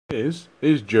This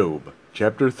is Job,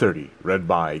 chapter 30, read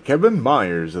by Kevin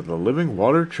Myers of the Living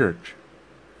Water Church.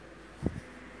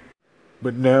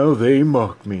 But now they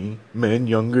mock me, men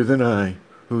younger than I,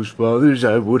 whose fathers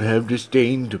I would have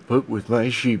disdained to put with my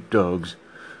sheepdogs.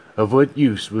 Of what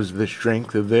use was the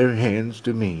strength of their hands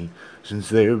to me, since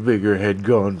their vigor had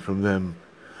gone from them?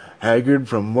 Haggard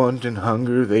from want and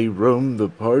hunger, they roamed the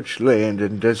parched land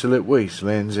and desolate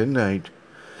wastelands at night.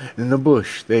 In the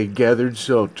bush they gathered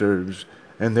salt herbs,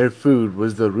 and their food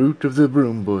was the root of the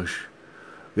broom bush.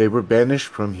 They were banished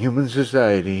from human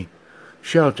society,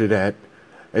 shouted at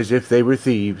as if they were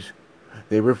thieves.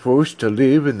 They were forced to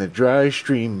live in the dry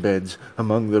stream beds,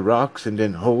 among the rocks and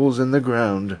in holes in the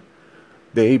ground.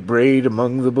 They brayed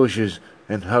among the bushes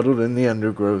and huddled in the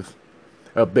undergrowth.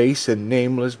 A base and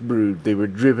nameless brood, they were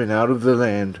driven out of the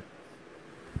land.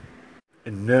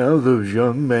 And now those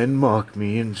young men mock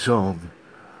me in song.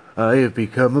 I have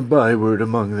become a byword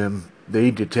among them. They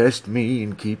detest me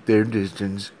and keep their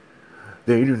distance.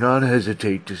 They do not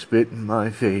hesitate to spit in my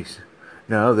face.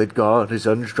 Now that God has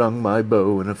unstrung my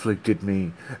bow and afflicted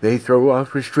me, they throw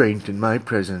off restraint in my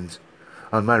presence.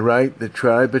 On my right the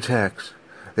tribe attacks.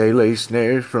 They lay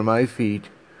snares for my feet.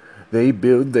 They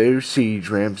build their siege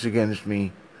ramps against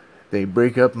me. They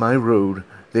break up my road.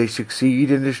 They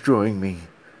succeed in destroying me.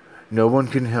 No one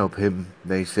can help him,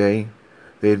 they say.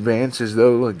 They advance as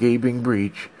though a gaping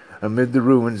breach. Amid the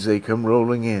ruins they come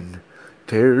rolling in.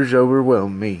 Terrors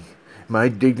overwhelm me. My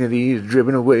dignity is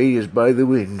driven away as by the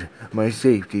wind. My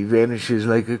safety vanishes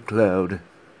like a cloud.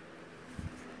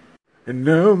 And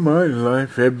now my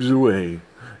life ebbs away.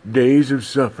 Days of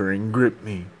suffering grip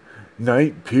me.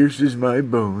 Night pierces my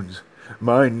bones.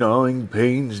 My gnawing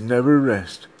pains never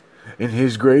rest. In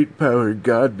his great power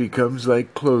God becomes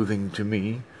like clothing to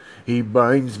me. He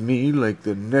binds me like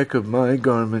the neck of my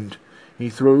garment. He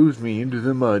throws me into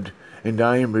the mud, and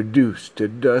I am reduced to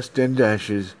dust and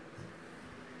ashes.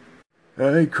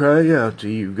 I cry out to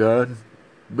you, God,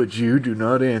 but you do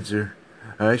not answer.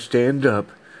 I stand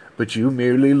up, but you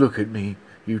merely look at me.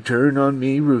 You turn on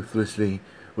me ruthlessly.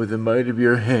 With the might of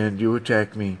your hand you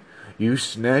attack me. You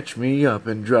snatch me up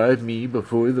and drive me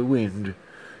before the wind.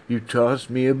 You toss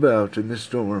me about in the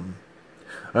storm.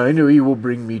 I know you will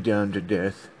bring me down to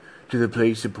death, to the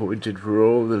place appointed for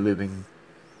all the living.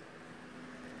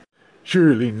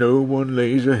 Surely no one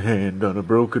lays a hand on a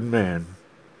broken man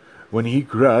when he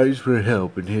cries for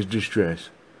help in his distress.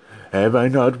 Have I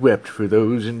not wept for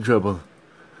those in trouble?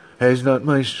 Has not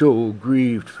my soul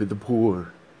grieved for the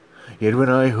poor? Yet when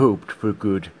I hoped for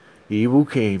good, evil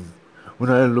came. When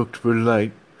I looked for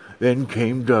light, then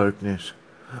came darkness.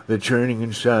 The churning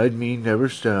inside me never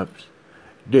stops.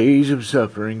 Days of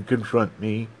suffering confront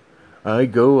me. I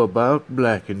go about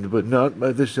blackened, but not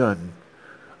by the sun.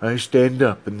 I stand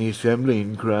up in the assembly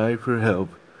and cry for help.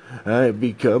 I have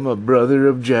become a brother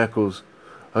of jackals,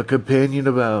 a companion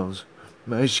of owls.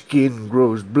 My skin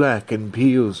grows black and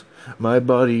peels. My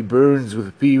body burns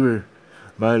with fever.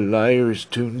 My lyre is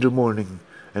tuned to mourning,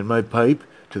 and my pipe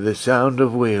to the sound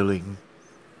of wailing.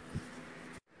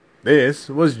 This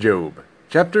was Job,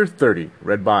 chapter 30,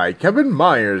 read by Kevin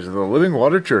Myers of the Living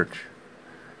Water Church.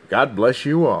 God bless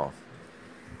you all.